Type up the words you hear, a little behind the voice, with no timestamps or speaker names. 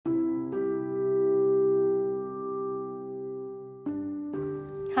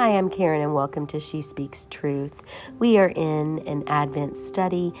Hi, I'm Karen and welcome to She Speaks Truth. We are in an Advent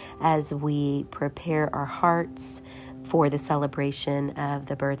study as we prepare our hearts for the celebration of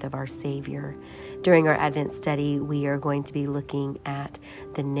the birth of our Savior. During our Advent study, we are going to be looking at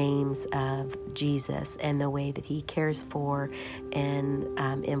the names of Jesus and the way that he cares for and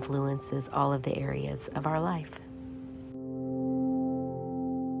influences all of the areas of our life.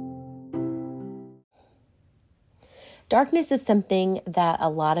 Darkness is something that a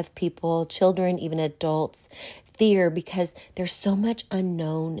lot of people, children, even adults, fear because there's so much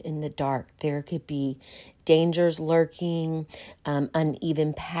unknown in the dark. There could be dangers lurking,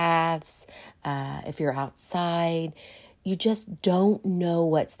 uneven paths. If you're outside, you just don't know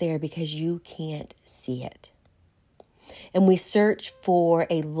what's there because you can't see it. And we search for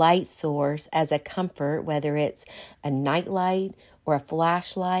a light source as a comfort, whether it's a nightlight or a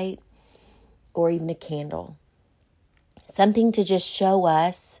flashlight or even a candle. Something to just show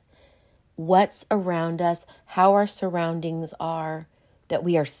us what's around us, how our surroundings are, that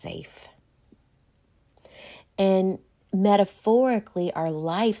we are safe. And metaphorically, our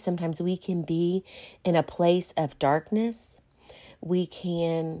life, sometimes we can be in a place of darkness. We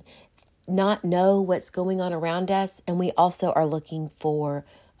can not know what's going on around us, and we also are looking for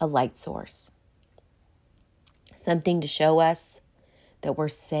a light source. Something to show us that we're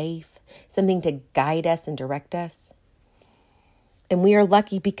safe, something to guide us and direct us. And we are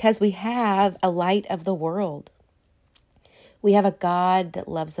lucky because we have a light of the world. We have a God that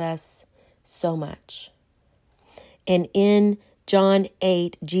loves us so much. And in John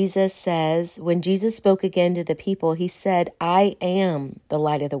 8, Jesus says, when Jesus spoke again to the people, he said, "I am the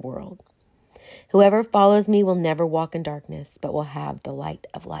light of the world. Whoever follows me will never walk in darkness, but will have the light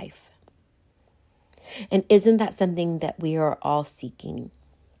of life." And isn't that something that we are all seeking?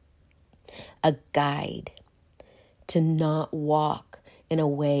 A guide to not walk in a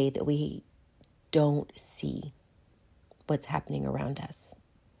way that we don't see what's happening around us,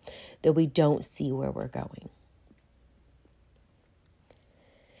 that we don't see where we're going.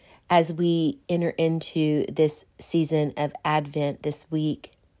 As we enter into this season of Advent this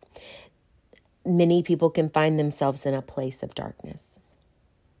week, many people can find themselves in a place of darkness,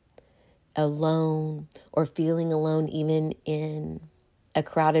 alone or feeling alone, even in a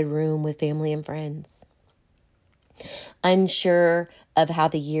crowded room with family and friends. Unsure of how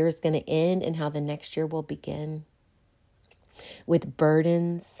the year is going to end and how the next year will begin, with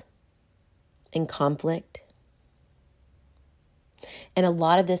burdens and conflict. And a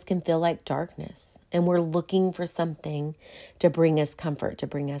lot of this can feel like darkness, and we're looking for something to bring us comfort, to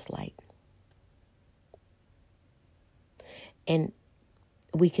bring us light. And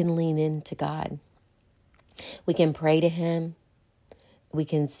we can lean into God. We can pray to him. We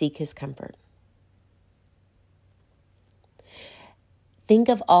can seek his comfort. Think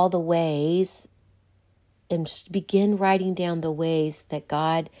of all the ways and begin writing down the ways that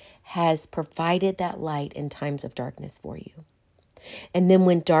God has provided that light in times of darkness for you. And then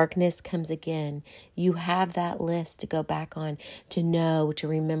when darkness comes again, you have that list to go back on, to know, to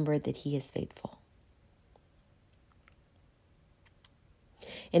remember that he is faithful.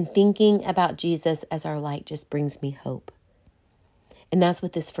 And thinking about Jesus as our light just brings me hope. And that's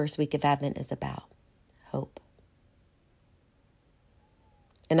what this first week of Advent is about, hope.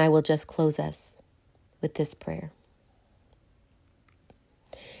 And I will just close us with this prayer.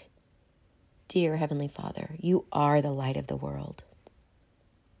 Dear Heavenly Father, you are the light of the world.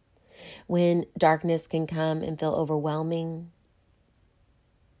 When darkness can come and feel overwhelming,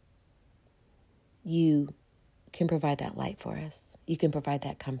 you can provide that light for us. You can provide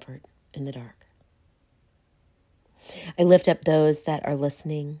that comfort in the dark. I lift up those that are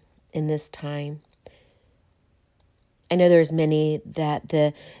listening in this time. I know there's many that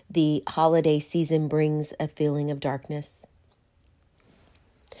the holiday season brings a feeling of darkness.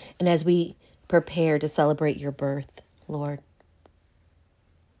 And as we prepare to celebrate your birth, Lord,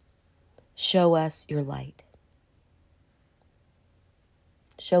 show us your light.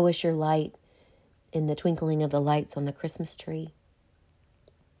 Show us your light in the twinkling of the lights on the Christmas tree.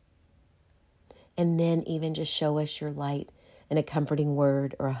 And then even just show us your light in a comforting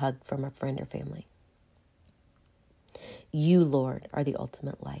word or a hug from a friend or family. You, Lord, are the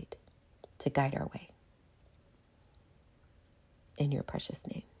ultimate light to guide our way. In your precious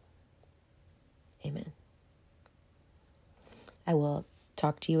name, amen. I will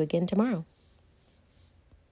talk to you again tomorrow.